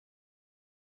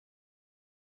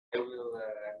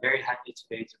I'm very happy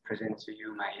today to present to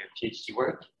you my PhD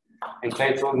work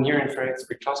entitled Near-Infrared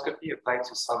Spectroscopy Applied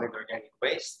to Solid Organic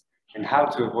Waste and How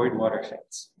to Avoid Water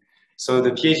Effects. So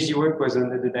the PhD work was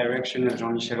under the direction of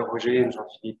Jean-Michel Roger and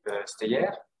Jean-Philippe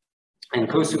Steyer and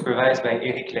co-supervised by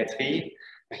Eric Latry,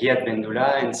 Riyad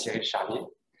Bendoula, and Cyril Charnier.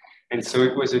 And so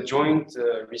it was a joint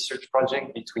research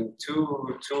project between two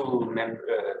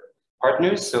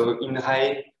partners, so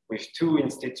INRAE with two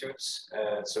institutes,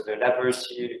 so the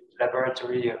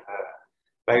Laboratory of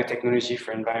Biotechnology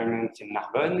for Environment in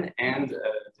Narbonne and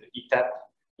the ITAP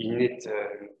unit,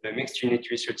 the Mixed Unit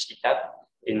Research ITAP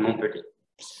in Montpellier.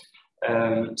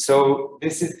 So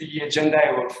this is the agenda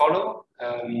I will follow.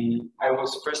 I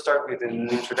will first start with an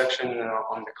introduction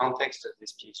on the context of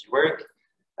this PhD work,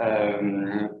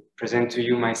 present to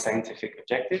you my scientific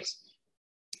objectives,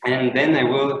 and then I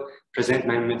will present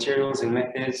my materials and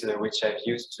methods which I've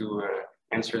used to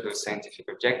answer those scientific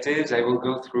objectives. I will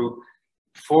go through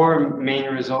 4 main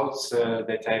results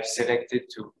that I've selected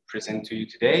to present to you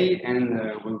today, and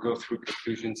we'll go through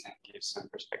conclusions and give some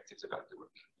perspectives about the work.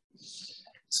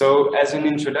 So as an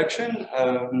introduction,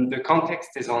 the context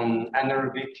is on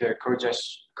anaerobic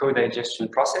co-digestion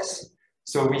process.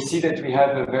 So we see that we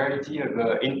have a variety of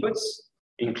inputs,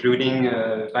 including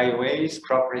biowaste,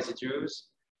 crop residues,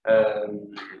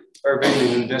 urban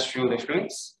and industrial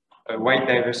effluents, a wide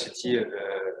diversity of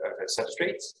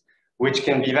substrates, which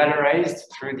can be valorized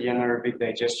through the anaerobic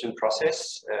digestion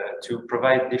process to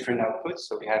provide different outputs.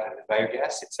 So we have the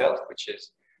biogas itself, which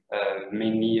is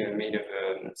mainly made of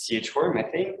CH4,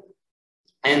 methane,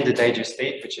 and the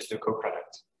digestate, which is the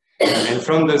co-product. And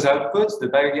from those outputs, the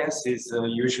biogas is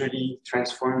usually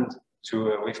transformed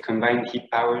to with combined heat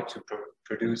power to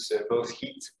produce both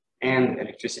heat and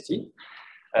electricity.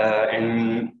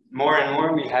 And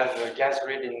more we have gas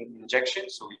grid injection,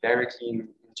 so we directly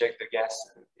inject the gas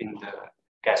in the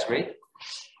gas grid,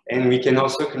 and we can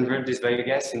also convert this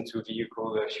biogas into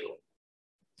vehicle fuel.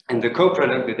 And the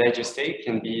co-product, the digestate,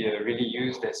 can be really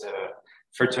used as a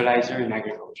fertilizer in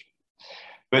agriculture.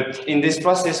 But in this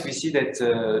process, we see that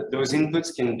those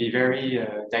inputs can be very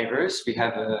diverse. We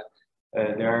have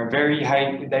they are very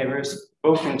highly diverse,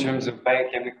 both in terms of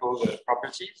biochemical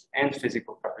properties and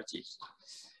physical properties.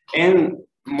 And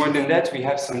more than that, we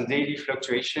have some daily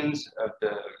fluctuations of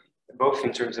both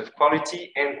in terms of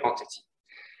quality and quantity.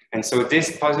 And so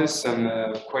this poses some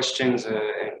questions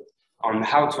on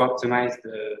how to optimize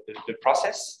the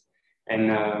process, and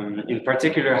in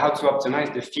particular, how to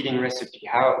optimize the feeding recipe,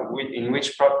 in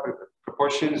which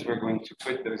proportions we're going to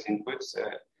put those inputs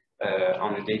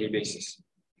on a daily basis.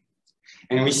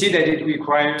 And we see that it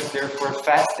requires, therefore,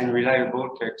 fast and reliable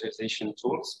characterization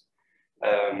tools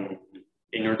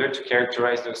in order to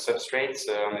characterize those substrates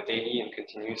on a daily and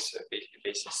continuous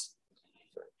basis.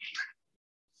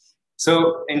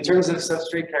 So in terms of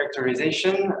substrate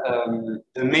characterization,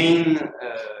 the main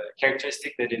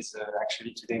characteristic that is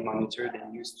actually today monitored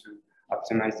and used to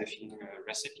optimize the feeding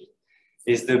recipe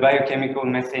is the biochemical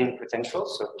methane potential,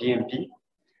 so BMP.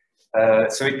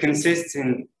 So it consists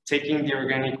in taking the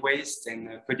organic waste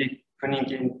and putting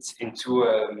it into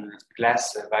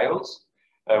glass vials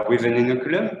with an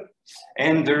inoculum.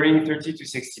 And during 30 to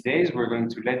 60 days, we're going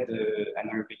to let the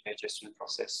anaerobic digestion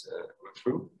process go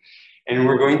through. And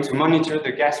we're going to monitor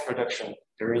the gas production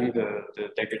during the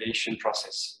degradation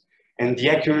process. And the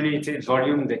accumulated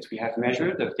volume that we have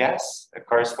measured of gas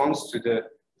corresponds to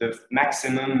the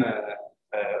maximum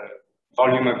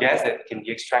volume of gas that can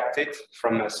be extracted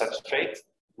from a substrate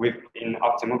in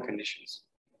optimal conditions.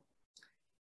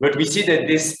 But we see that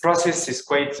this process is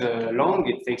quite long.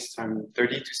 It takes from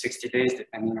 30 to 60 days,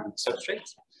 depending on the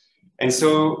substrate. And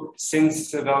so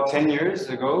since about 10 years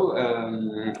ago,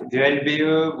 the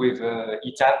LBE with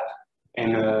ITAP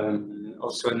and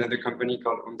also another company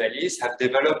called Undalis have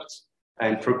developed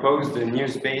and proposed a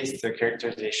news-based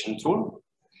characterization tool.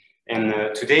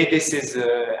 And today this is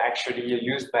actually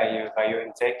used by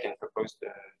BioNTech and proposed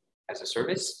as a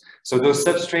service. So those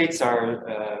substrates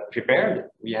are prepared.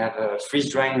 We have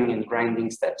freeze drying and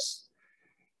grinding steps.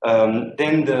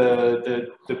 Then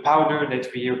the powder that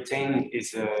we obtain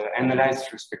is analyzed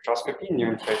through spectroscopy,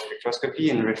 near-infrared spectroscopy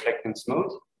in reflectance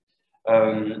mode.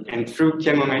 And through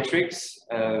chemometrics,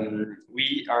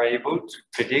 we are able to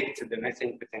predict the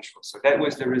methane potential. So that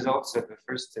was the results of the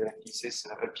first thesis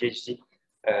of a PhD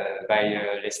by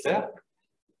Lester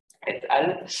et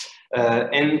al.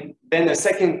 And then a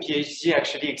second PhD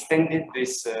actually extended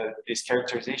this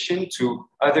characterization to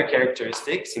other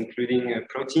characteristics, including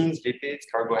proteins, lipids,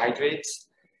 carbohydrates.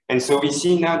 And so we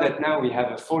see now that we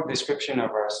have a full description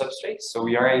of our substrates, so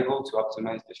we are able to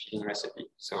optimize the feeding recipe.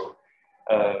 So,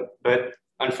 but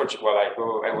unfortunately,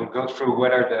 well, I will go through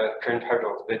what are the current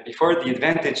hurdles. But before the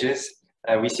advantages,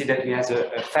 we see that we have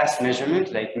a fast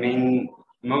measurement, like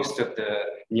most of the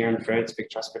near-infrared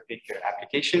spectroscopic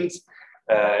applications.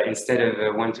 Instead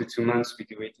of 1 to 2 months, we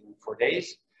do it in 4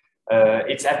 days.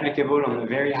 It's applicable on a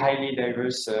very highly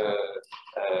diverse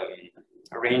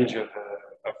range of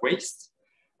waste.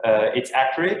 It's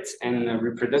accurate and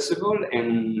reproducible,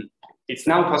 and it's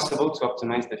now possible to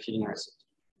optimize the feeding recipe,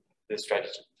 the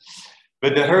strategy.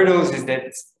 But the hurdles is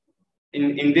that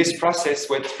in this process,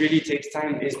 what really takes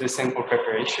time is the sample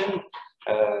preparation.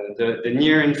 The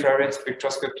near-infrared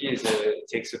spectroscopy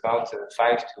takes about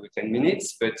 5 to 10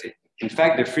 minutes, but in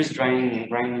fact, the freeze drying and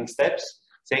grinding steps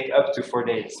take up to 4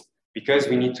 days because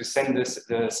we need to send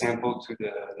the sample to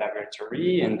the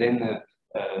laboratory and then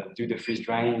do the freeze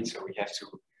drying. So we have to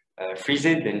freeze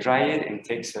it, then dry it, and it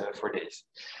takes 4 days.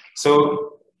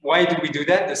 So why do we do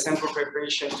that? The sample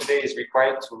preparation today is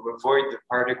required to avoid the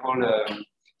particle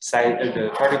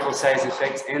size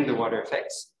effects and the water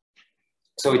effects.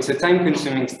 So it's a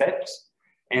time-consuming step,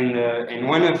 and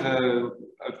one of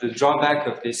the drawback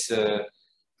of this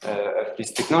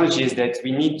technology is that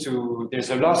there's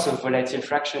a loss of volatile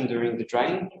fraction during the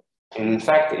drying, and in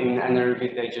fact, in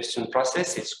anaerobic digestion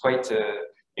process, it's quite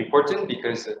important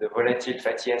because the volatile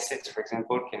fatty acids, for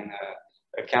example, can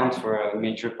account for a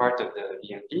major part of the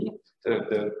VMP,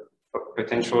 the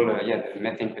potential, the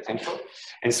methane potential.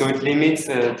 And so it limits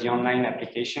the online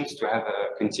applications to have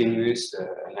a continuous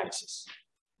analysis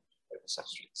of the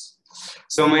substrates.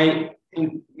 So my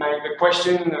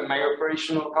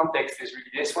operational context is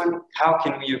really this one. How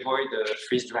can we avoid the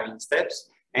freeze drying steps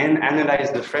and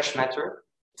analyze the fresh matter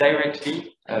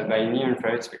directly by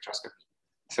near-infrared spectroscopy?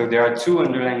 So there are two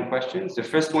underlying questions. The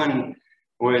first one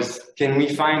was, can we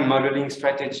find modeling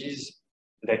strategies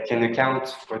that can account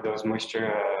for those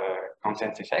moisture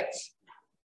content effects?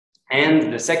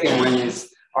 And the second one is,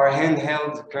 are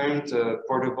handheld current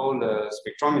portable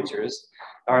spectrometers,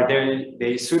 are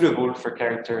they suitable for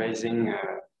characterizing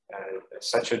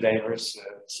such a diverse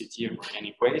city of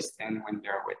organic waste and when they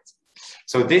are wet?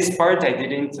 So this part I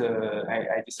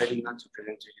decided not to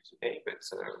present to you today, but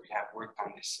we have worked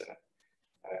on this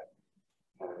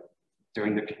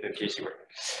during the PhD work.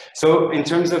 So in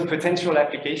terms of potential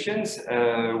applications,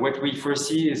 what we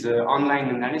foresee is online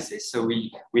analysis. So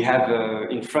we have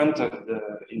in front of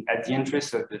at the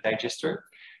entrance of the digester,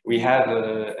 we have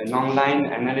an online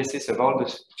analysis of all the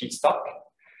feedstock,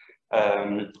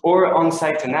 or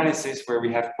on-site analysis where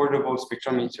we have portable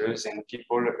spectrometers and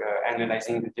people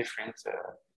analyzing the different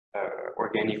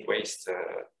organic waste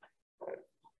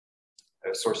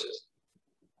sources.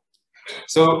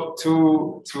 So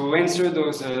to answer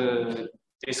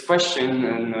this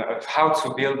question of how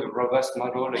to build a robust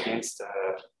model against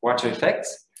water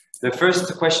effects, the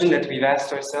first question that we've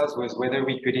asked ourselves was whether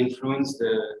we could influence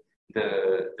the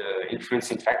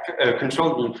influencing factor,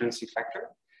 control the influencing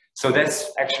factor. So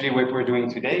that's actually what we're doing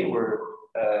today. We're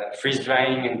freeze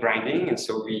drying and grinding, and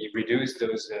so we reduce the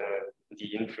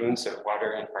influence of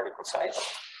water and particle size.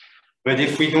 But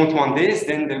if we don't want this,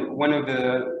 then one of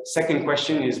the second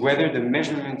question is whether the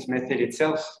measurement method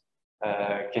itself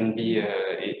can be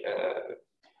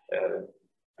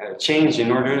changed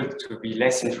in order to be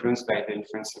less influenced by the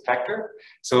influencing factor.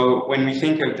 So when we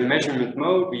think of the measurement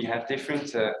mode, we have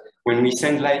different, when we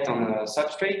send light on a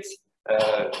substrate,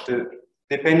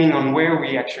 depending on where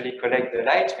we actually collect the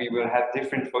light, we will have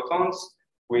different photons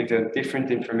with different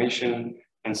information.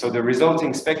 And so the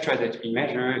resulting spectra that we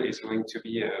measure is going to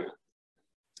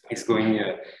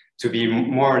be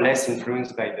more or less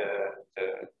influenced by the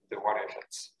water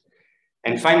effects.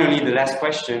 And finally, the last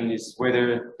question is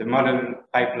whether the model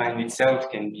pipeline itself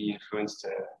can be influenced,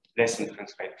 less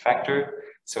influenced by the factor.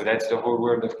 So that's the whole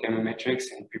world of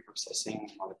chemometrics and preprocessing.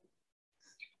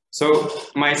 So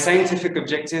my scientific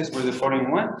objectives were the following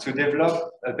one: to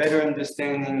develop a better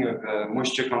understanding of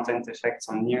moisture content effects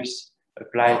on NIRS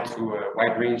applied to a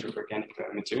wide range of organic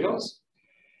materials.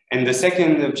 And the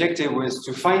second objective was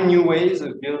to find new ways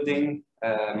of building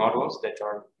models that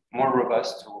are more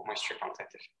robust to moisture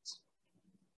content effects.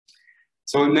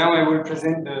 So now I will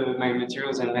present my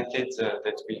materials and methods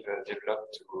that we've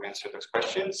developed to answer those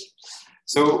questions.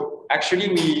 So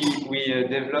actually we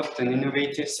developed an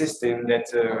innovative system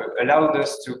that allowed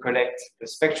us to collect the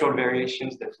spectral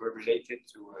variations that were related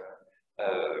to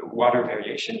water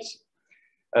variations.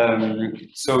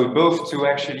 So both to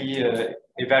actually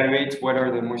evaluate what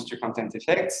are the moisture content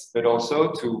effects, but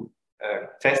also to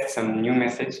test some new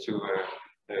methods to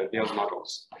build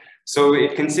models. So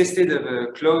it consisted of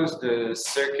a closed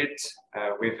circuit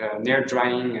with an air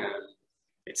drying.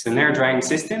 It's an air drying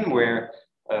system where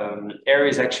air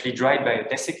is actually dried by a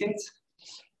desiccant.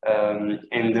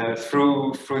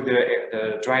 Through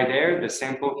the dried air, the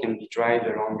sample can be dried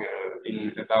along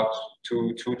in about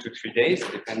two to 3 days,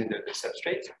 depending on the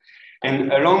substrate.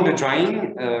 And along the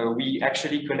drying, we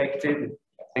actually collected,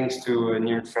 thanks to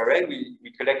near-infrared,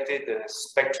 we collected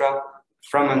spectra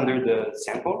from under the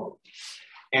sample.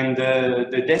 And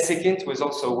the desiccant was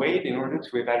also weighed in order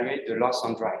to evaluate the loss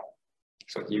on dry,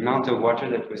 so the amount of water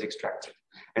that was extracted.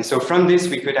 And so from this,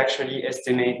 we could actually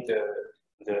estimate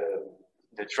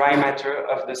the dry matter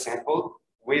of the sample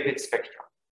with its spectra.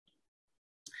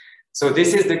 So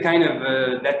this is the kind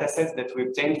of data sets that we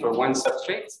obtained for one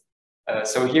substrate.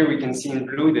 So here we can see in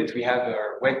blue that we have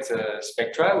our wet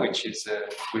spectra, which is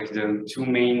with the two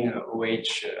main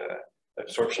OH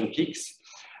absorption peaks.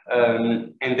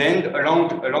 And then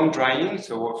along drying,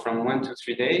 so from 1 to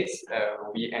 3 days,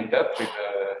 we end up with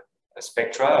a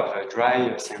spectra of a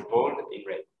dry sample in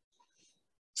red.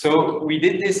 So we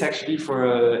did this actually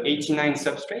for 89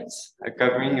 substrates,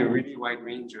 covering a really wide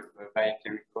range of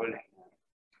biochemical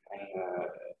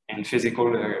and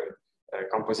physical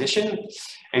composition.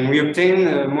 And we obtained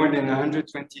more than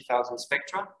 120,000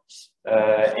 spectra.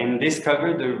 And this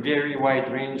covered a very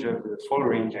wide range of the full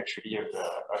range actually of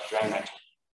dry matter.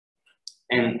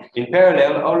 And in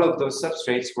parallel, all of those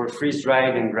substrates were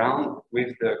freeze-dried and ground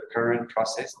with the current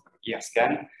process,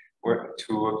 ER-scan,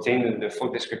 to obtain the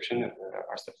full description of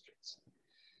our substrates.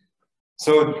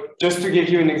 So just to give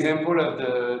you an example of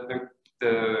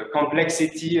the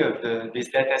complexity of this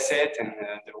data set and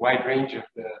the wide range of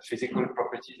the physical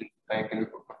properties and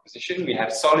biochemical composition, we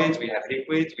have solids, we have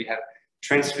liquids, we have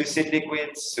translucent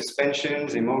liquids,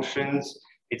 suspensions, emulsions.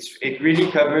 It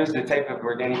really covers the type of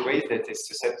organic waste that is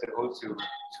susceptible to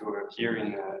appear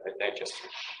in a digester.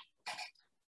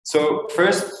 So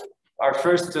first,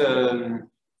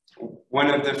 one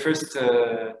of the first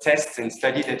tests and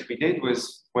study that we did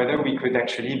was whether we could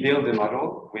actually build a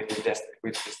model with this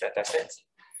data set.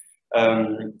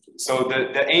 So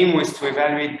the aim was to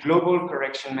evaluate global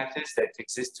correction methods that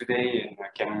exist today in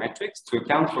chemometrics to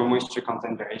account for moisture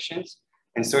content variations.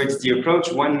 And so it's the approach,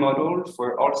 one model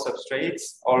for all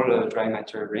substrates, all dry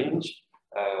matter range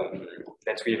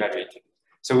that we evaluated.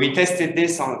 So we tested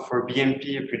this for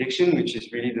BMP prediction, which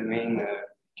is really the main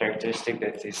characteristic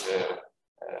that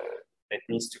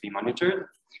needs to be monitored.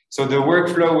 So the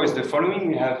workflow was the following.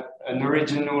 We have an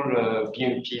original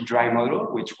BMP dry model,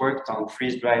 which worked on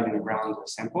freeze-dried and ground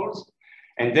samples.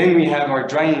 And then we have our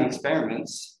drying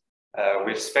experiments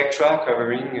with spectra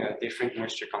covering different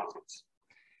moisture contents.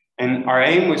 And our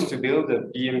aim was to build a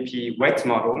BMP wet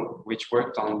model, which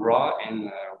worked on raw and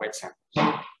wet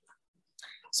samples.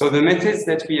 So the methods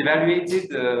that we evaluated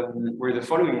were the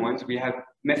following ones. We have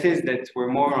methods that were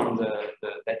more on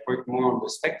that worked more on the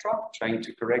spectra, trying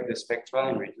to correct the spectra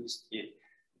and reduce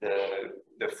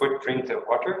the footprint of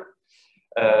water.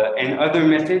 And other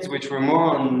methods which were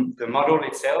more on the model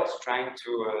itself, trying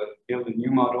to build a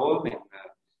new model. And,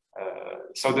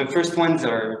 so the first ones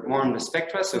are more on the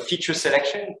spectra, so feature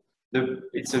selection.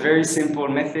 It's a very simple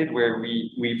method where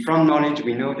we from knowledge,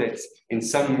 we know that in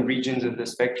some regions of the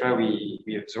spectra,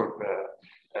 we absorb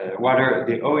water,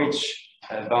 the OH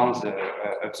bands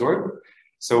absorb.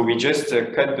 So we just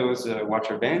cut those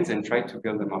water bands and try to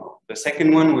build a model. The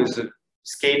second one was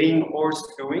scaling or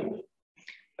skewing.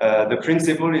 The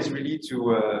principle is really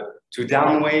to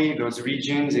downweigh those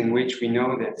regions in which we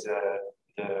know that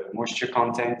the moisture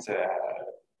content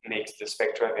makes the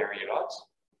spectra vary a lot.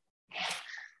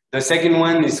 The second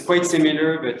one is quite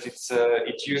similar, but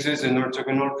it uses an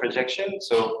orthogonal projection.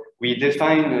 So we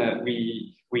define,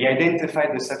 we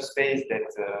identify the subspace that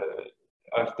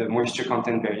of the moisture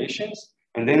content variations,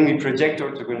 and then we project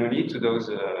orthogonally to those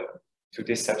to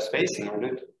this subspace in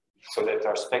order so that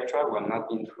our spectra will not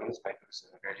be influenced by those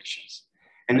variations.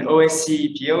 And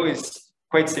OSCE-PO is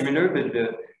quite similar, but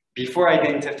before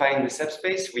identifying the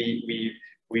subspace, we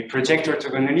project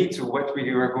orthogonally to what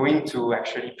we were going to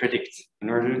actually predict in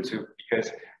order to, because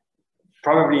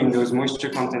probably in those moisture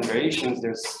content variations,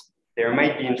 there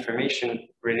might be information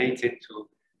related to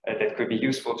that could be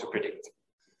useful to predict.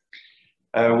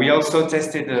 We also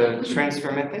tested the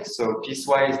transfer methods, so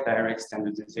piecewise direct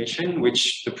standardization,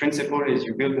 which the principle is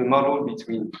you build a model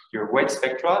between your wet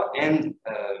spectra and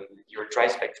your dry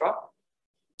spectra,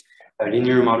 a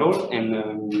linear model,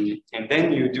 and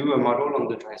then you do a model on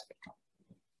the dry spectra.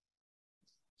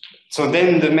 So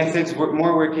then the methods were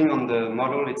more working on the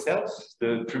model itself.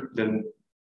 The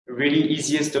really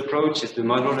easiest approach is the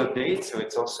model update. So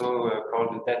it's also called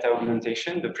the data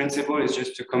augmentation. The principle is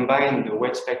just to combine the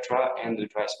wet spectra and the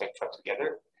dry spectra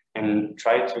together and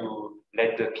try to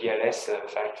let the PLS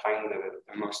find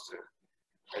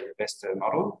the best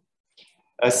model.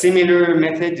 A similar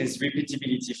method is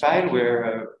repeatability file,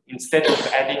 where instead of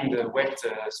adding the wet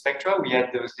spectra, we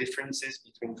add those differences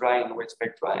between dry and wet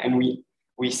spectra, and we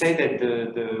say that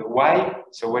the y,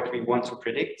 so what we want to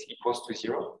predict, equals to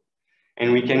 0.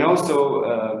 And we can also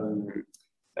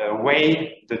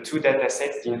weigh the two data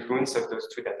sets, the influence of those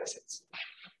two data sets.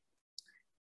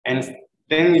 And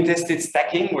then we tested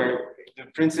stacking, where the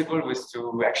principle was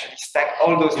to actually stack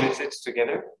all those methods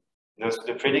together.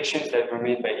 The predictions that were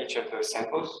made by each of those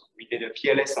samples, we did a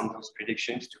PLS on those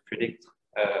predictions to predict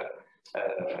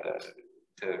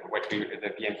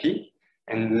the BMP.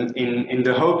 And in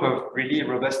the hope of really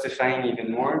robustifying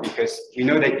even more, because we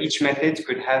know that each method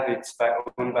could have its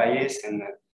own bias and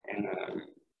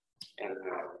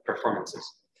performances.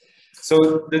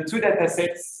 So the two data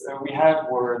sets we have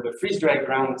were the freeze-dried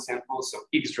ground samples, so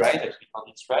X-dry, that we call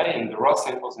X-dry, and the raw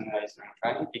samples analyzed during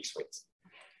drying, X-wet.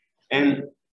 And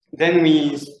then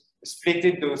we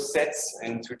splitted those sets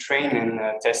into train and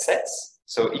test sets.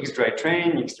 So X-dry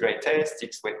train, X-dry test,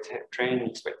 X-wet train,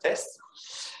 X-wet test.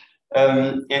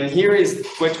 And here is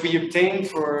what we obtained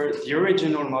for the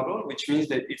original model, which means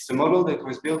that it's a model that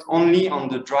was built only on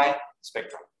the dry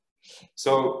spectrum.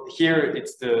 So here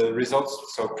it's the results,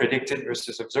 so predicted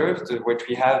versus observed. What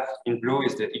we have in blue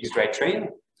is the X-dry train.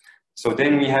 So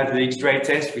then we have the X-dry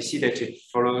test. We see that it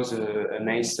follows a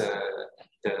nice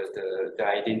the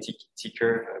identity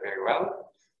curve very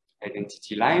well,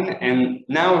 identity line. And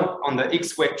now on the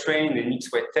X-wet train and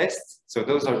X-wet test, so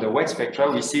those are the wet spectra,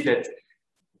 we see that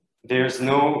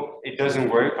it doesn't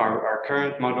work. Our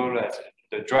current model,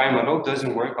 the dry model,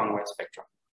 doesn't work on wet spectra.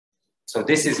 So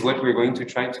this is what we're going to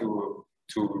try to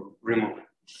remove,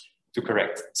 to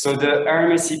correct. So the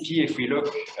RMSCP, if we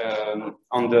look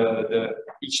on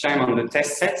each time on the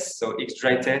test sets, so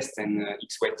X-dry test and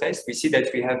X-wet test, we see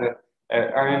that we have a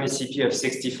RMSCP of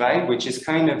 65, which is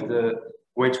kind of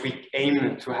what we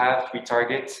aim to have, we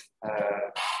target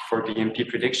for BMP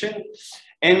prediction.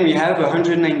 And we have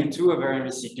 192 of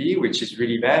RMSCP, which is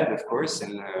really bad, of course,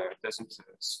 and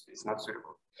is not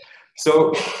suitable.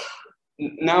 So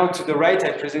now to the right,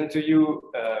 I present to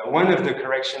you one of the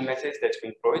correction methods that we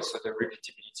employed, so the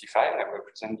repeatability file. I will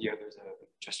present the others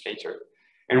just later.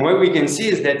 And what we can see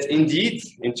is that indeed,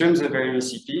 in terms of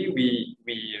RMSCP, we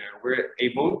were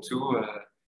able to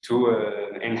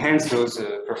enhance those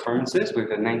performances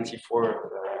with a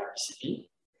 94 RMSCP,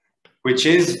 which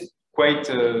is quite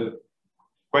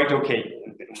okay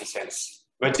in a sense.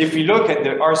 But if we look at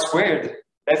the R squared,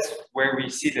 that's where we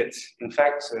see that, in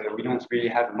fact, we don't really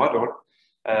have a model.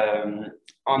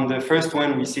 On the first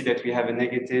one, we see that we have a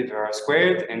negative R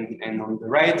squared, and on the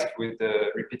right, with the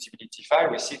repeatability file,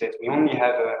 we see that we only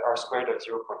have a R squared of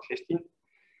 0.15.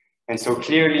 And so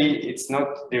clearly,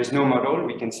 there's no model.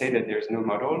 We can say that there's no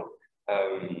model,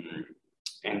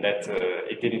 and that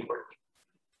it didn't work.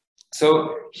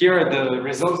 So here are the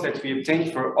results that we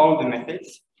obtained for all the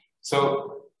methods.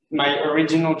 So my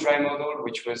original dry model,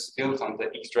 which was built on the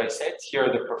X-dry set, here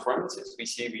are the performances. We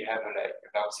see we have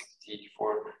about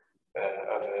 64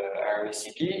 of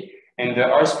RMSCP, and the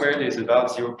R squared is about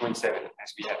 0.7,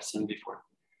 as we have seen before.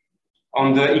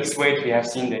 On the X-wet, we have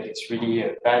seen that it's really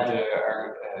a bad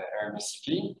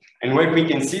RMSCP. And what we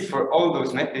can see for all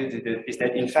those methods is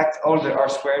that, in fact, all the R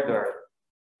squared are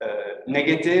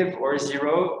negative or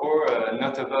 0 or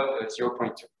not above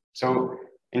 0.2. So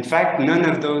in fact, none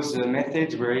of those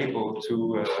methods were able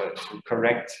to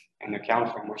correct and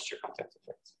account for moisture content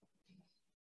effects.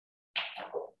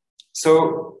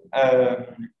 So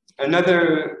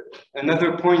another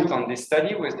point on this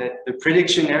study was that the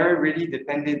prediction error really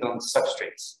depended on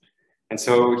substrates. And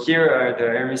so here are the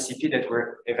RMSCP that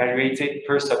were evaluated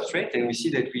per substrate, and we see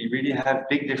that we really have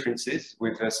big differences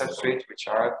with substrates which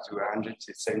are up to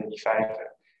 175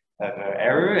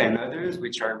 error, and others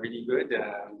which are really good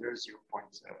under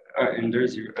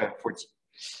 0.40.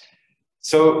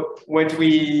 So what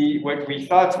we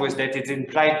thought was that it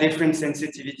implied different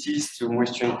sensitivities to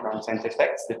moisture content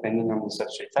effects depending on the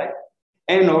substrate type,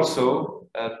 and also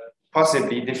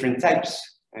possibly different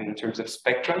types in terms of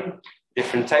spectrum,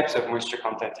 different types of moisture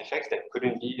content effects that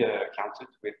couldn't be counted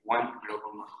with one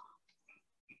global model.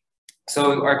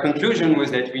 So our conclusion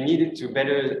was that we needed to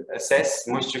better assess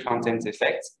moisture content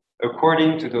effects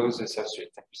according to those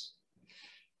substrate types.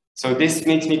 So this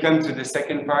makes me come to the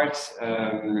second part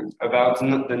about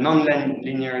the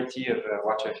non-linearity of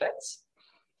water effects.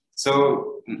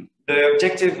 So the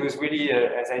objective was really,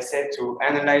 as I said, to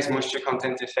analyze moisture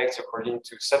content effects according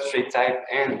to substrate type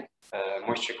and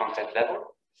moisture content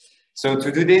level. So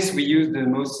to do this, we use the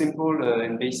most simple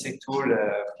and basic tool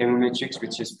of chemometrics,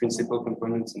 which is principal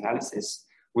components analysis.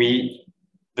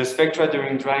 The spectra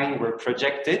during drying were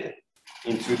projected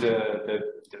into the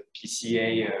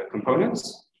PCA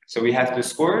components. So we have the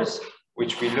scores,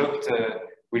 which we looked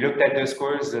at the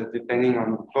scores depending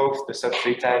on both the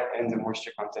substrate type and the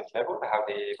moisture content level, how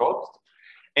they evolved.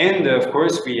 And of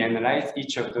course, we analyzed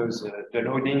each of those, the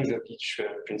loadings of each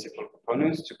principal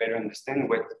components to better understand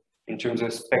what, in terms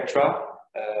of spectra,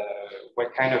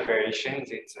 what kind of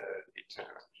variations it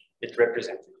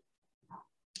represented.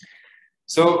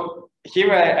 So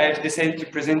here I've decided to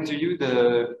present to you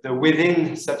the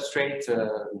within substrate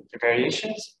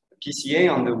variations,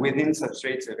 PCA on the within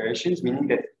substrate variations, meaning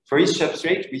that for each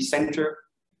substrate, we center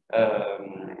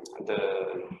the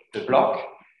block,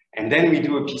 and then we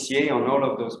do a PCA on all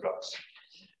of those blocks.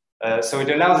 So it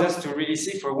allows us to really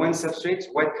see for one substrate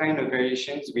what kind of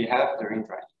variations we have during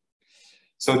drying.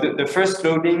 So the first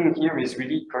loading here is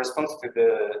really corresponds to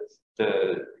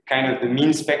the kind of the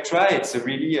mean spectra. It's a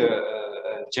really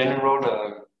a general,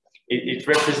 it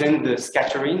represents the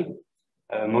scattering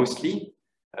mostly.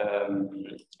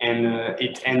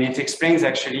 And it explains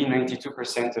actually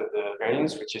 92% of the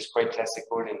variance, which is quite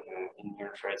classical in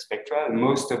near-infrared spectra. And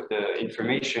most of the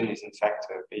information is in fact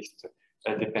based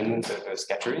dependent of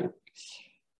scattering.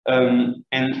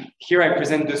 And here I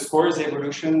present the scores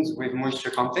evolutions with moisture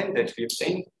content that we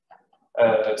obtained.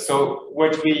 So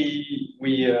what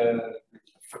we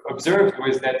observed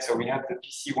was that, so we have the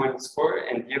PC1 score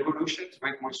and the evolutions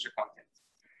with moisture content.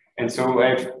 And so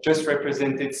I've just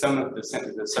represented some of the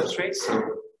substrates.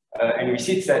 So, and we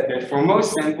see that for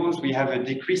most samples, we have a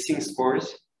decreasing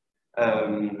scores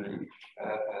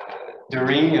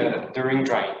during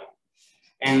drying.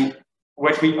 And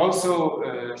what we also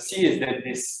see is that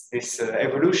this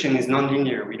evolution is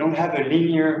nonlinear. We don't have a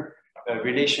linear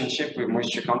relationship with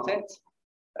moisture content,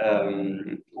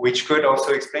 which could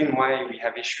also explain why we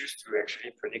have issues to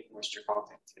actually predict moisture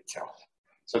content itself.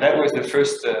 So that was the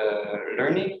first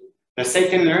learning. The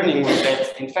second learning was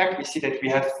that, in fact, we see that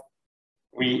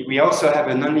we also have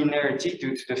a nonlinearity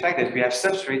due to the fact that we have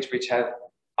substrates which have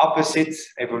opposite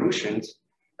evolutions,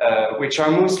 which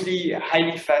are mostly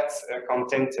highly fat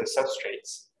content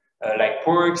substrates, like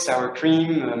pork, sour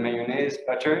cream, mayonnaise,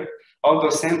 butter. All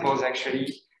those samples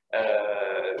actually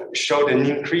showed an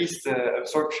increased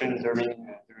absorption during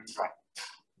drying.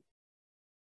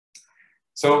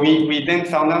 So we then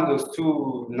found out those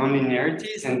two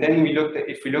nonlinearities, and then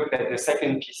if we looked at the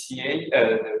second PCA,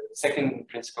 the second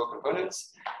principal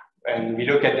components, and we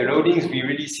look at the loadings, we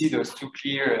really see those two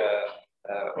clear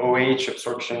OH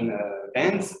absorption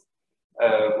bands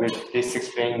with this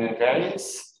explained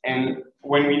variance. And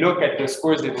when we look at the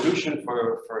scores evolution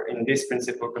for in this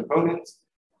principal component,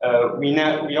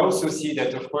 we also see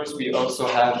that, of course, we also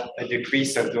have a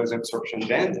decrease of those absorption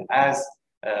bands as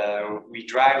we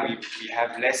dry, we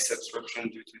have less absorption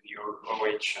due to the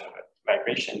OH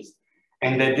vibrations,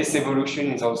 and that this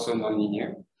evolution is also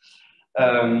nonlinear.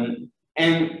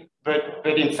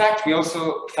 But in fact, we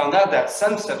also found out that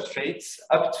some substrates,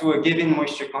 up to a given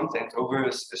moisture content, over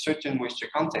a certain moisture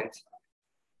content,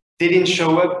 didn't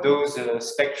show up those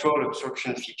spectral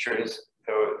absorption features.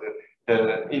 So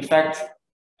in fact,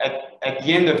 at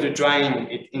the end of the drying,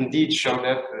 it indeed showed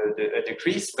up a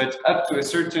decrease, but up to a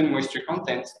certain moisture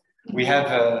content, we have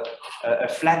a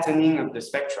flattening of the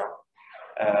spectra.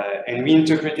 And we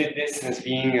interpreted this as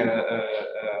being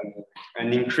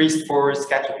an increased forward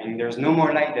scattering. There's no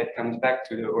more light that comes back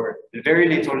to or very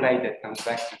little light that comes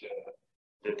back to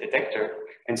the detector.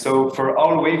 And so for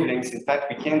all wavelengths, in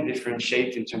fact, we can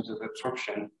differentiate in terms of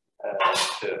absorption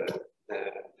the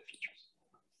features.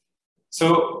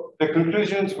 So the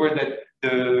conclusions were that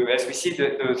as we see,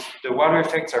 the water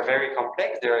effects are very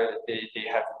complex.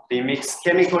 They mix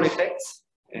chemical effects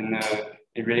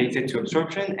related to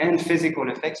absorption and physical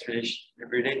effects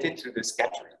related to the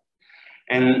scattering.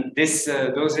 And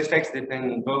those effects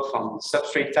depend both on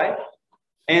substrate type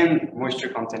and moisture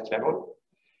content level.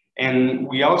 And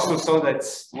we also saw that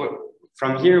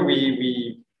from here,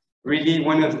 we really,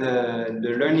 one of the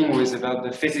learning was about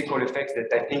the physical effects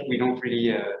that I think we don't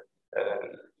really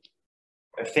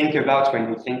think about when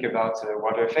we think about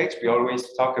water effects. We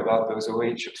always talk about those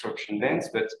OH absorption bands,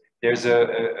 but there's a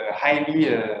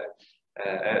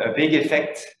big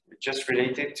effect just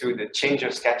related to the change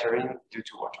of scattering due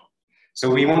to water. So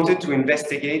we wanted to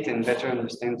investigate and better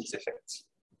understand these effects.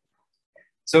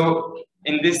 So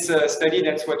in this study,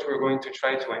 that's what we're going to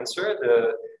try to answer.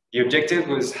 The objective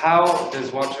was, how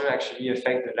does water actually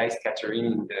affect the light scattering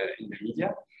in the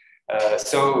media?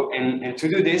 And to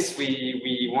do this,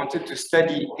 we wanted to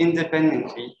study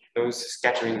independently those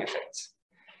scattering effects.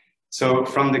 So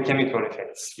from the chemical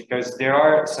effects, because there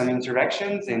are some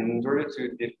interactions, and in order to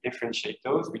differentiate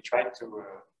those, we tried to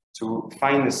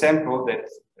find a sample that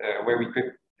where we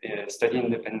could study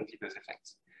independently those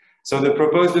effects. So the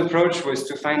proposed approach was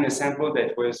to find a sample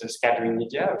that was a scattering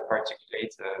media, a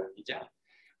particulate media,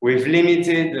 with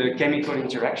limited chemical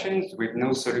interactions, with no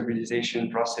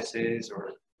solubilization processes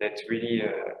or that really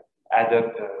add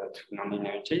up to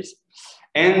nonlinearities,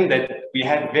 and that we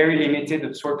had very limited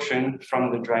absorption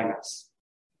from the dry mass.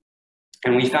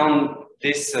 And we found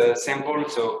this sample,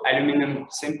 so aluminum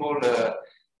simple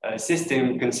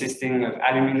system consisting of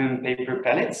aluminum paper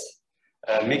pellets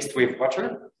mixed with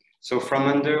water. So from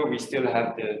under, we still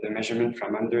have the measurement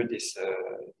from under this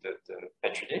the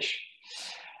Petri dish.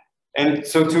 And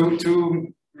so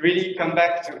to really come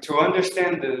back to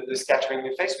understand the scattering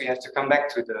effects, we have to come back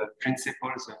to the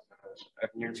principles of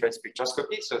near-infrared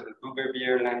spectroscopy, so the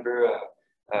Buber-Beer-Lambert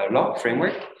law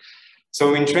framework.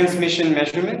 So in transmission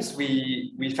measurements,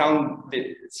 we found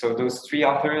that, so those three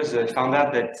authors found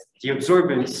out that the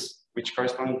absorbance, which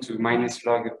correspond to minus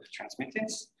log of the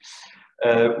transmittance,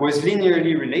 was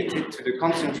linearly related to the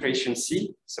concentration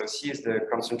C. So C is the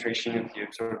concentration of the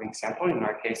absorbing sample, in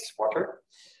our case, water.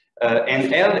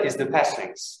 And L is the path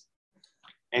length.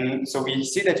 And so we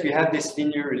see that we have this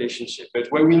linear relationship.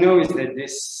 But what we know is that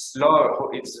this law,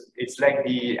 it's like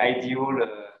the ideal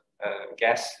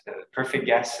gas, perfect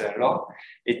gas law.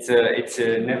 It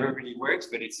never really works,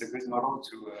 but it's a good model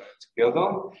to build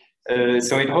on.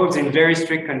 So it holds in very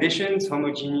strict conditions: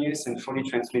 homogeneous and fully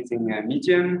transmitting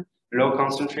medium, low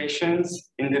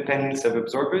concentrations, independence of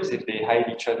absorbers. If they hide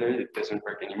each other, it doesn't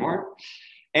work anymore.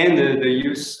 And the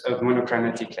use of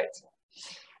monochromatic light.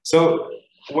 So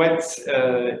what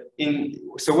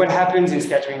happens in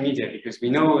scattering media? Because we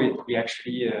know we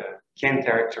actually can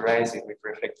characterize it with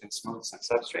reflectance modes and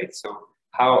substrates. So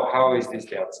how is this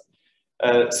dealt?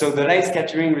 So the light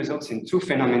scattering results in two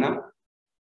phenomena.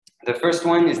 The first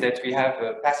one is that we have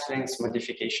path length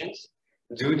modifications.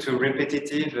 Due to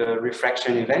repetitive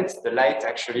refraction events, the light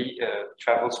actually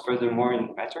travels furthermore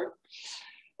in matter.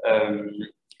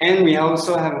 And we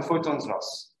also have a photons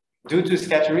loss. Due to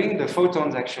scattering, the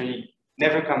photons actually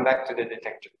never come back to the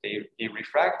detector. They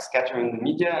refract, scatter in the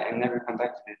media, and never come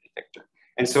back to the detector.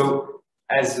 And so,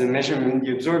 as a measurement,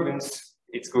 the absorbance,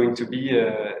 it's going to be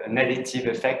an additive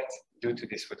effect due to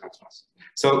this photons loss.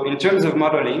 So, in terms of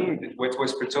modeling, what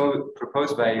was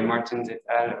proposed by Martens et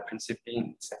al.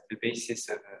 Principally, it's at the basis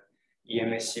of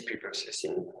EMSC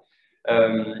preprocessing,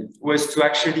 was to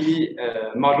actually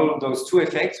model those two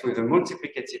effects with a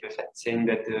multiplicative effect, saying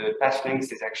that the path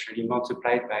length is actually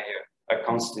multiplied by a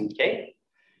constant k,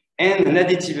 and an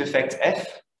additive effect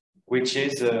f, which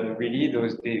is really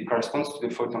it corresponds to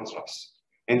the photons loss.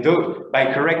 And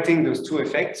by correcting those two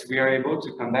effects, we are able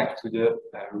to come back to the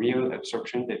real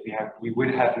absorption that we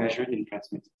would have measured in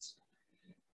transmittance.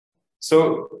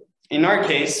 So in our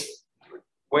case,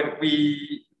 what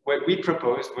we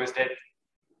proposed was that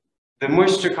the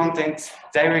moisture content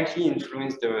directly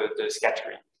influenced the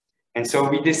scattering. And so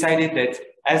we decided that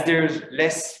as there's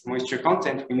less moisture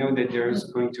content, we know that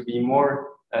there's going to be more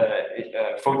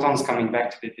photons coming back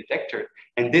to the detector.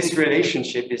 And this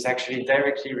relationship is actually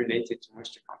directly related to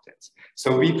moisture content.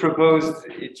 So we proposed,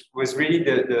 it was really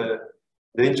the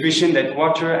intuition that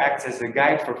water acts as a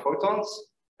guide for photons,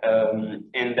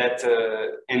 and that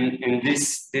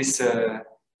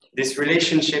this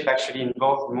relationship actually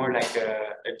involved more like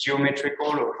a geometrical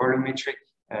or volumetric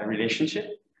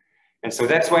relationship. And so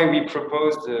that's why we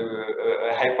proposed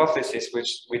a hypothesis,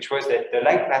 which was that the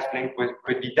light path length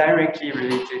could be directly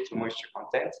related to moisture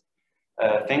content,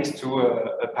 thanks to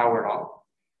a power law.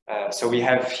 So we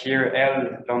have here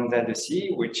L lambda de C,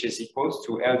 which is equals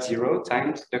to L0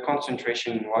 times the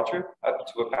concentration in water up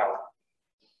to a power.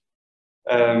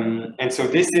 And so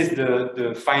this is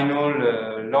the final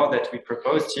law that we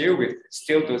proposed here, with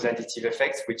still those additive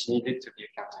effects which needed to be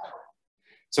accounted for.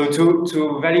 So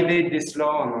to validate this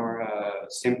law on our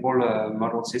simple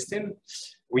model system,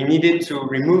 we needed to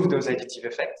remove those additive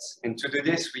effects. And to do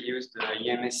this, we used the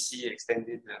EMSC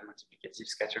extended multiplicative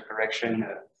scatter correction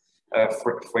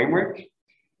framework,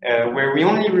 where we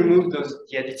only removed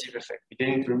the additive effect. We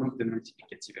didn't remove the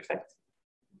multiplicative effect.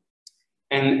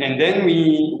 And then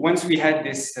once we had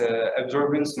this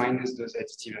absorbance minus those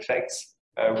additive effects,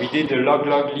 we did a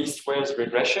log-log least squares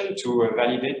regression to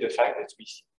validate the fact that we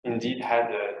indeed had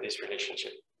this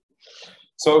relationship.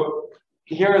 So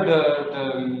here are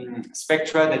the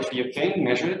spectra that we obtained,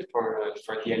 measured for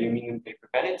the aluminum paper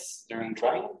pellets during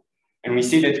drying. And we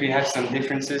see that we have some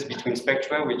differences between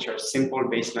spectra, which are simple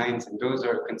baselines, and those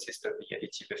consist of the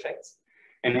additive effects.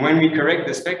 And when we correct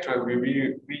the spectra, we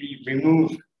really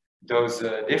remove those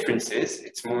differences.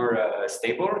 It's more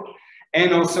stable.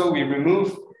 And also we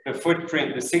remove the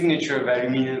footprint, the signature of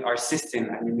aluminum, our system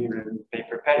aluminum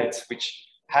paper pellets, which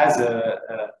has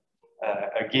a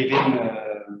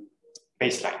given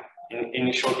baseline,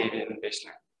 initial given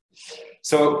baseline.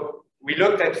 So we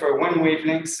looked at for one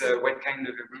wavelength what kind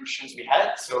of evolutions we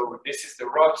had. So this is the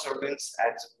raw absorbance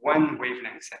at one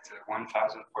wavelength at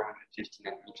 1,450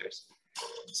 nanometers.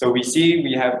 So we see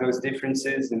we have those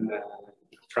differences in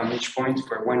from each point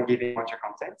for one given water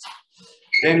content.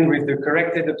 Then with the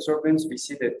corrected absorbance, we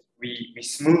see that we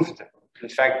smoothed, in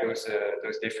fact,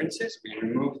 those differences. We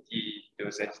removed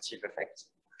those additive effects.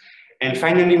 And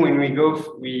finally, when we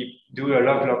do a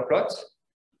log-log plot.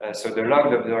 So the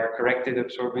log of our corrected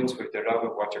absorbance with the log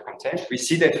of water content, we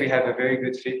see that we have a very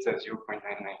good fit of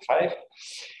 0.995.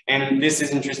 And this is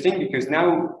interesting because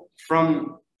now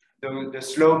from the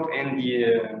slope and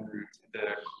the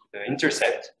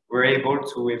intercept, we're able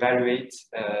to evaluate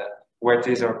what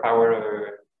is our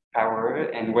power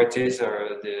and what is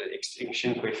the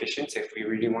extinction coefficients if we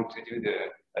really want to do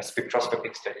a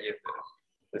spectroscopic study of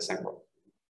the sample.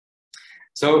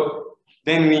 So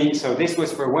this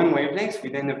was for one wavelength. We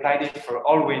then applied it for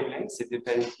all wavelengths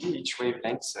independently, each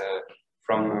wavelength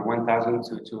from 1,000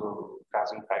 to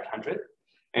 2,500.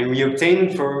 And we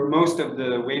obtained for most of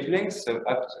the wavelengths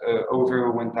up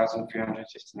over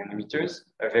 1,350 nanometers,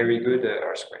 a very good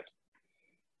R-squared.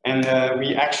 And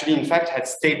we actually, in fact, had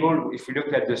stable, if we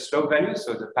look at the slope value,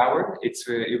 so the power,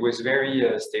 it was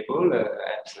very stable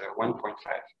at 1.5.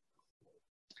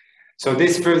 So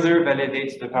this further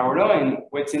validates the power law, and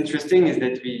what's interesting is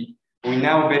that we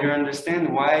now better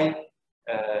understand why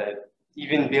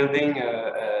even building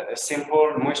a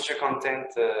simple moisture content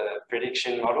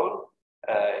prediction model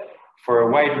for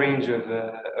a wide range of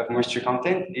moisture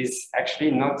content is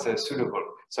actually not suitable.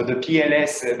 So the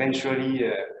PLS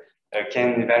eventually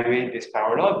can evaluate this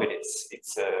power law, but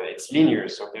it's linear,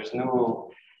 so there's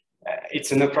no.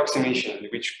 It's an approximation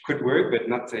which could work, but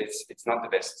it's not the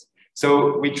best.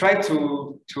 So we tried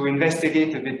to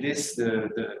investigate a bit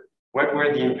what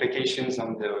were the implications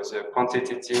on those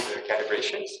quantitative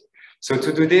calibrations. So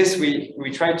to do this,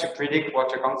 we tried to predict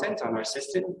water content on our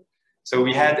system. So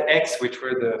we had X, which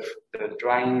were the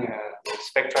drying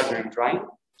spectra during drying,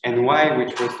 and Y,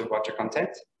 which was the water content.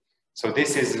 So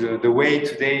this is the way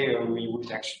today we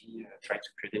would actually try to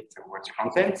predict the water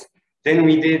content. Then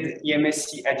we did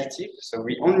EMSC additive, so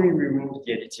we only removed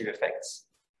the additive effects.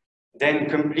 Then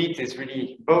complete is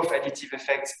really both additive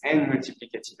effects and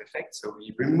multiplicative effects. So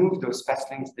we remove those path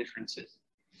length differences.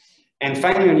 And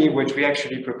finally, what we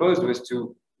actually proposed was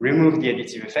to remove the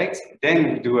additive effects,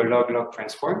 then do a log-log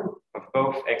transform of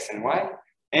both X and Y,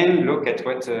 and look at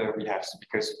what we have.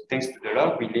 Because thanks to the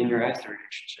log, we linearize the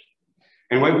relationship.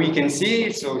 And what we can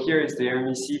see, so here is the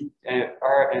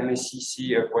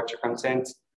RMSCC of water content,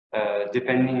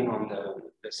 depending on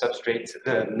the substrate,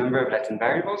 the number of latent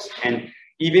variables. And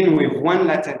even with one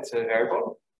latent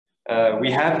variable, we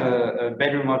have a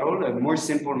better model, a more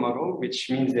simple model, which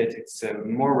means that it's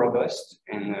more robust.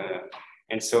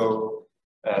 And so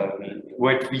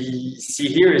what we see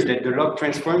here is that the log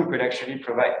transform could actually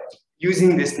provide,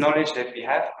 using this knowledge that we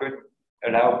have, could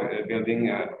allow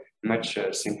building much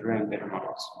simpler and better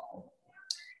models.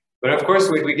 But of course,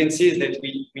 what we can see is that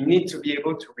we need to be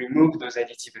able to remove those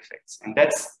additive effects. And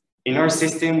that's, in our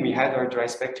system, we had our dry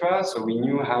spectra, so we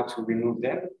knew how to remove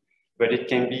them, but it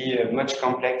can be much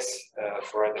complex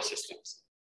for other systems.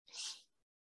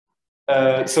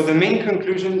 So the main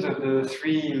conclusions of the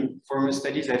three former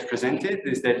studies I've presented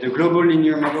is that the global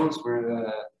linear models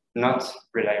were not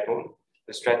reliable.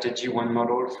 The strategy one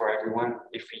model for everyone,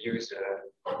 if we use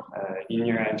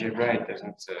linear algebra, it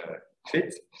doesn't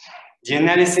fit. The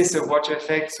analysis of water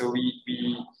effects, so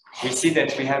we see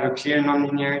that we have a clear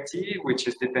nonlinearity, which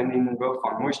is depending both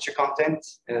on moisture content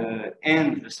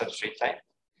and the substrate type.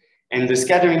 And the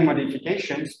scattering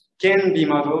modifications can be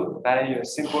modeled by a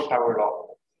simple power law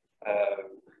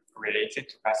related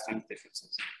to path length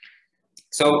differences.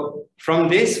 So from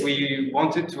this, we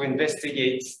wanted to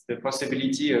investigate the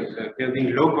possibility of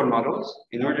building local models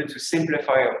in order to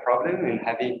simplify our problem and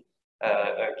having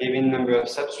a given number of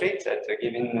substrates at a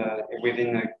given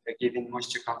within a given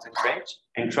moisture content range,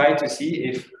 and try to see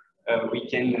if we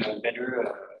can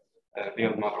better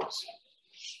build models.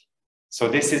 So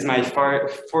this is my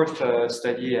fourth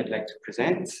study I'd like to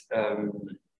present.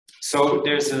 So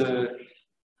there's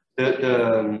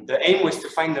the aim was to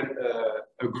find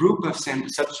a group of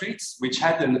substrates which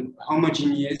had an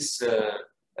homogeneous,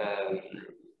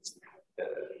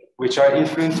 which are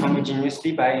influenced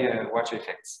homogeneously by water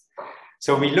effects.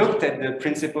 So we looked at the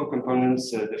principal components,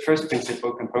 the first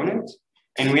principal component,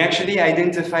 and we actually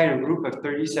identified a group of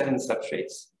 37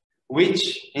 substrates,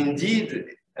 which indeed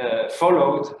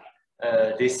followed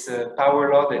this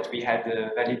power law that we had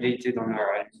validated on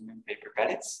our aluminum paper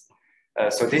pellets.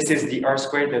 So this is the R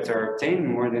squared that are obtained,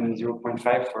 more than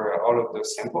 0.5 for all of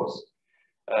those samples.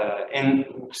 And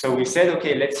so we said,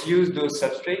 okay, let's use those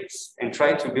substrates and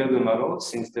try to build a model,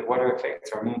 since the water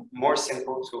effects are more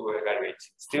simple to evaluate.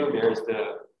 Still, there's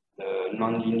the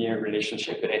nonlinear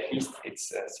relationship, but at least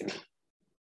it's similar.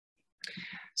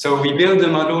 So we build a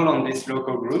model on this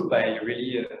local group by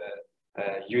really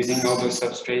using all those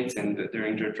substrates and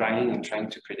during the drying and trying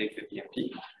to predict the BMP.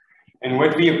 And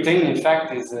what we obtain, in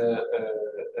fact, is a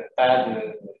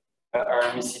pad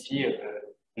RMECP of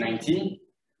 90.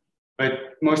 But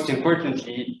most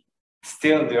importantly,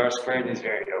 still the R squared is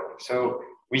very low. So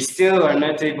we still are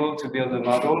not able to build a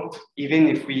model, even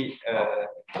if we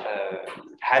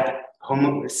had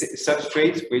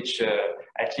substrates which,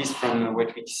 at least from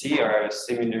what we see, are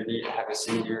similarly have a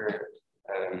similar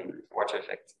water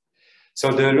effect. So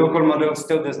the local model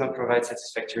still does not provide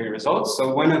satisfactory results.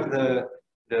 So one of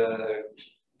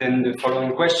then the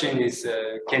following question is,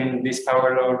 can this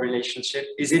power law relationship,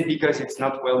 is it because it's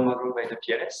not well modeled by the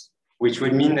PLS? Which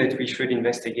would mean that we should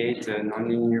investigate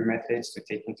nonlinear methods to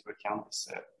take into account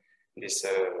this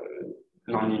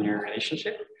nonlinear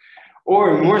relationship.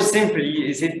 Or more simply,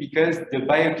 is it because the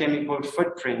biochemical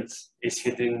footprint is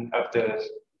hidden of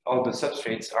all the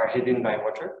substrates are hidden by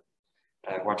water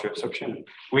absorption,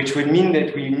 which would mean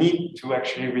that we need to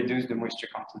actually reduce the moisture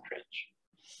content range.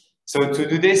 So to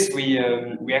do this, we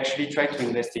actually try to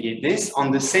investigate this on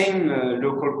the same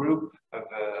local group of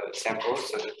samples,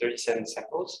 so the 37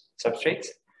 samples, substrates.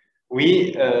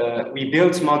 We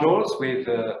built models with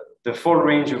the full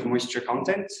range of moisture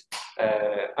content,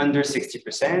 under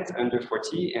 60%, under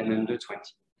 40, and under 20.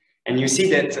 And you see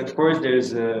that, of course,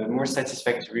 there's more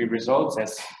satisfactory results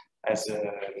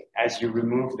as you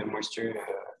remove the moisture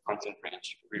content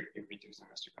range, you reduce the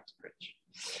moisture content range.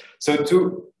 So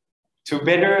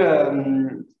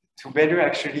to better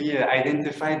actually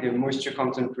identify the moisture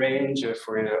content range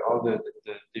for all the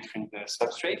different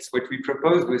substrates, what we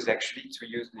proposed was actually to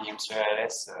use the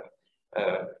MCRLS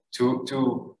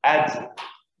to add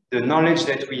the knowledge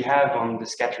that we have on the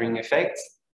scattering effect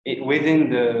within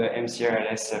the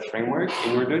MCRLS framework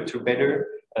in order to better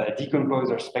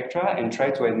decompose our spectra and try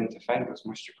to identify those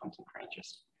moisture content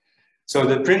ranges. So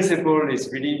the principle is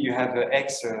really you have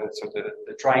X, so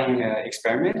the drying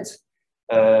experiment.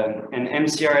 And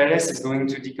MCRLS is going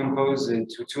to decompose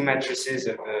into two matrices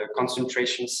of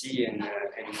concentration C and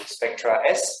spectra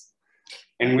S.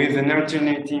 And with an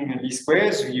alternating least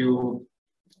squares, you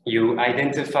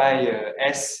identify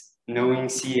S knowing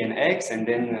C and X, and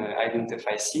then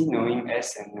identify C knowing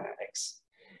S and X.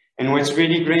 And what's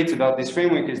really great about this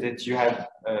framework is that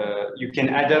you can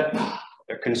add up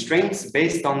constraints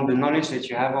based on the knowledge that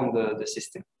you have on the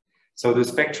system. So the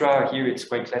spectra here, it's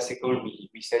quite classical.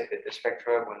 We said that the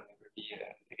spectra will never be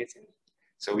negative.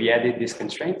 So we added this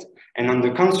constraint. And on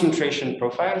the concentration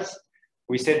profiles,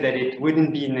 we said that it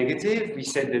wouldn't be negative. We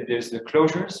said that there's a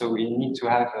closure. So we need to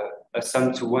have a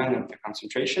sum to one of the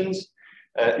concentrations.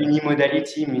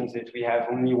 Unimodality means that we have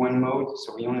only one mode.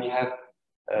 So we only have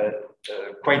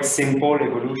quite simple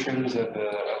evolutions of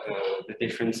the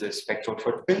different spectral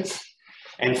footprints.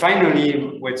 And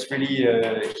finally, what's really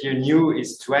here new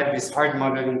is to add this hard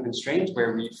modeling constraint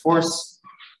where we force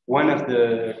one of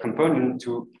the components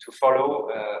to follow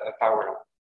a power law.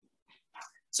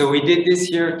 So we did this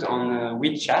here on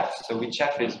wheat chaff. So wheat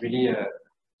chaff is really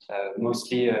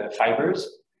mostly fibers.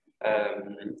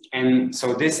 And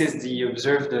so this is the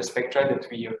observed spectra that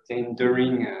we obtained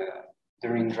during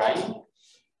drying.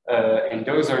 And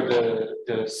those are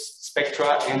the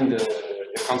spectra and the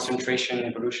concentration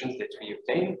evolutions that we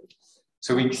obtain.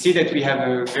 So we see that we have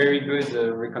a very good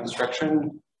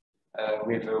reconstruction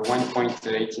with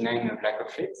 1.89 lack of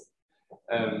fit.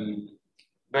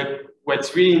 But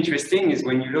what's really interesting is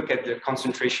when you look at the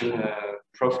concentration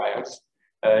profiles,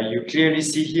 you clearly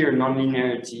see here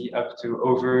nonlinearity up to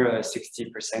over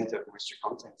 60% of moisture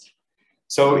content.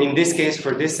 So in this case,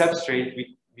 for this substrate,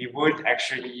 we would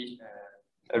actually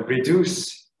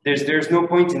reduce. There's no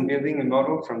point in building a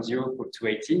model from 0 to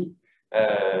 80.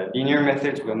 Linear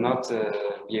methods will not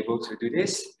be able to do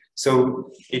this.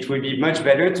 So it would be much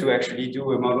better to actually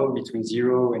do a model between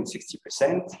 0 and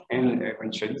 60% and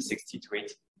eventually 60 to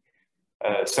 80.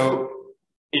 So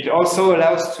it also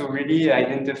allows to really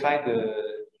identify the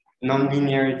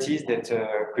non-linearities that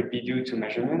could be due to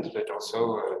measurements, but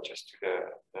also just to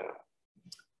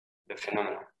the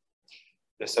phenomena,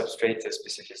 the substrate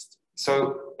specificity.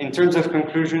 So in terms of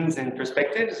conclusions and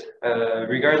perspectives,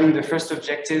 regarding the first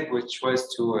objective, which was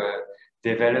to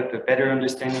develop a better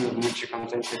understanding of moisture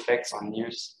content effects on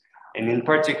and in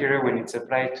particular when it's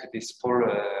applied to this whole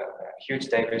huge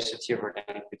diversity of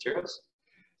organic materials.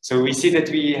 So we see that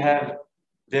we have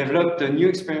developed a new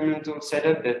experimental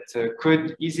setup that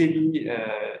could easily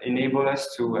enable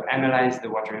us to analyze the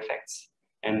water effects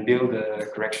and build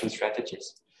correction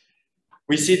strategies.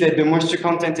 We see that the moisture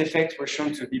content effects were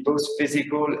shown to be both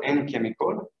physical and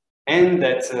chemical, and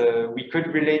that we could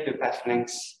relate the path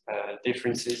lengths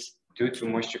differences due to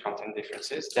moisture content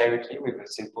differences directly with a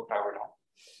simple power law.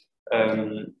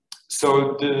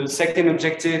 So the second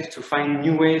objective, to find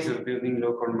new ways of building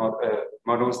local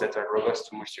models that are robust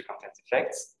to moisture content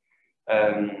effects.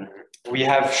 We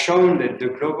have shown that the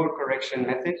global correction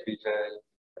methods we've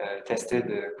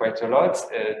tested quite a lot,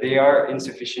 they are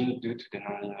insufficient due to the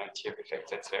non-linearity of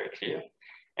effects. That's very clear.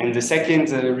 And the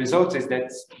second result is that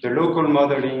the local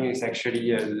modeling is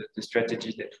actually the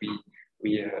strategy that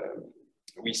we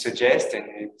suggest, and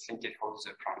I think it holds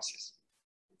promises.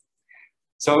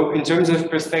 So in terms of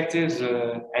perspectives,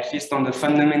 at least on the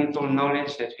fundamental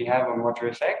knowledge that we have on water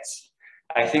effects,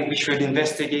 I think we should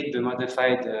investigate the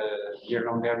modified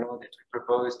year-long law that we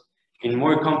proposed in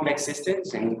more complex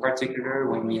systems, and in particular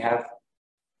when we have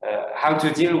how to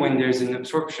deal when there's an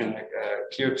absorption,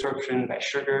 clear absorption by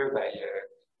sugar, by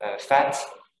fat,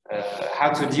 how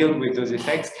to deal with those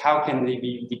effects, how can they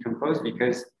be decomposed,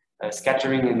 because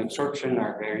scattering and absorption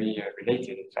are very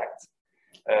related, in fact.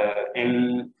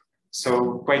 And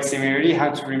so quite similarly,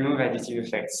 how to remove additive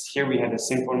effects. Here we had a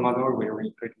simple model where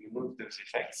we could remove those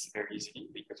effects very easily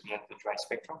because we had the dry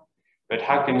spectrum. But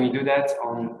how can we do that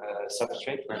on a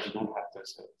substrate where we don't have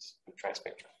those dry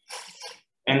spectrum?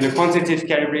 And the quantitative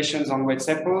calibrations on wet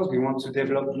samples, we want to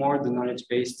develop more the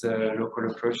knowledge-based local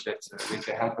approach that with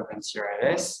the help of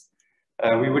NCRLS.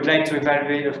 We would like to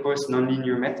evaluate, of course,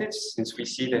 nonlinear methods, since we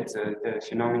see that the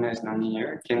phenomena is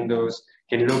nonlinear. Can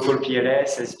local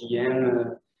PLS,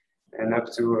 SVM, and up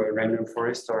to random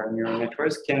forest or neural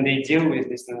networks, can they deal with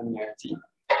this nonlinearity?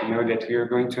 You know that we are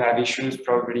going to have issues,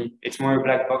 probably. It's more a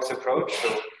black box approach,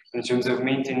 so in terms of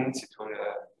maintenance, it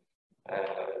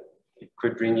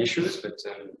could bring issues, but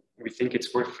we think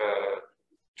it's worth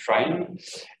trying.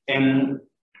 And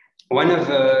one of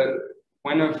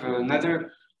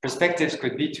another perspectives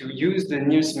could be to use the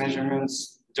news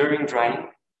measurements during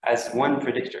drying as one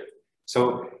predictor.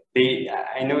 So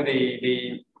I know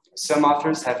some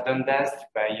authors have done that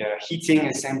by heating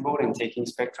a sample and taking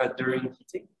spectra during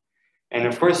heating. And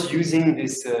of course, using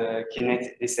this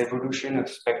this evolution of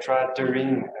spectra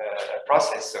during a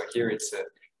process. So here it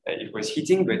was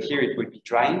heating, but here it would be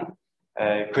drying.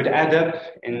 Could add up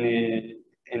and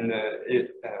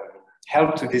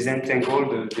help to disentangle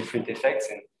the different effects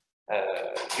and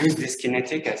use this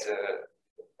kinetic as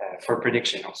for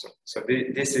prediction also. So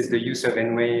this is the use of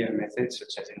N-way methods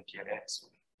such as NPLS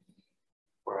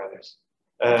or others.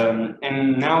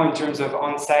 And now in terms of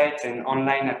on-site and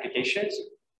online applications,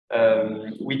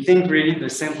 we think really the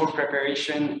sample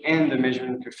preparation and the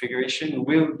measurement configuration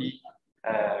will be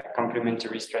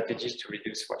complementary strategies to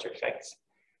reduce water effects.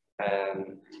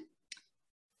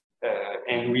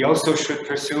 And we also should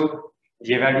pursue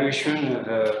the evaluation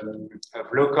of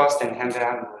low-cost and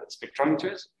handheld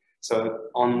spectrometers, so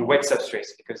on wet substrates,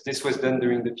 because this was done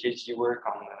during the PhD work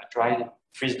on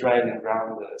freeze-dried and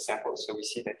ground samples. So we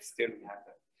see that still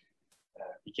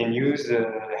we can use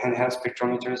handheld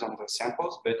spectrometers on those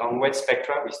samples, but on wet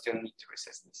spectra, we still need to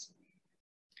assess this.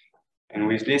 And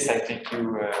with this, I thank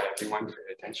you everyone for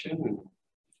your attention, and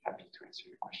happy to answer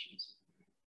your questions.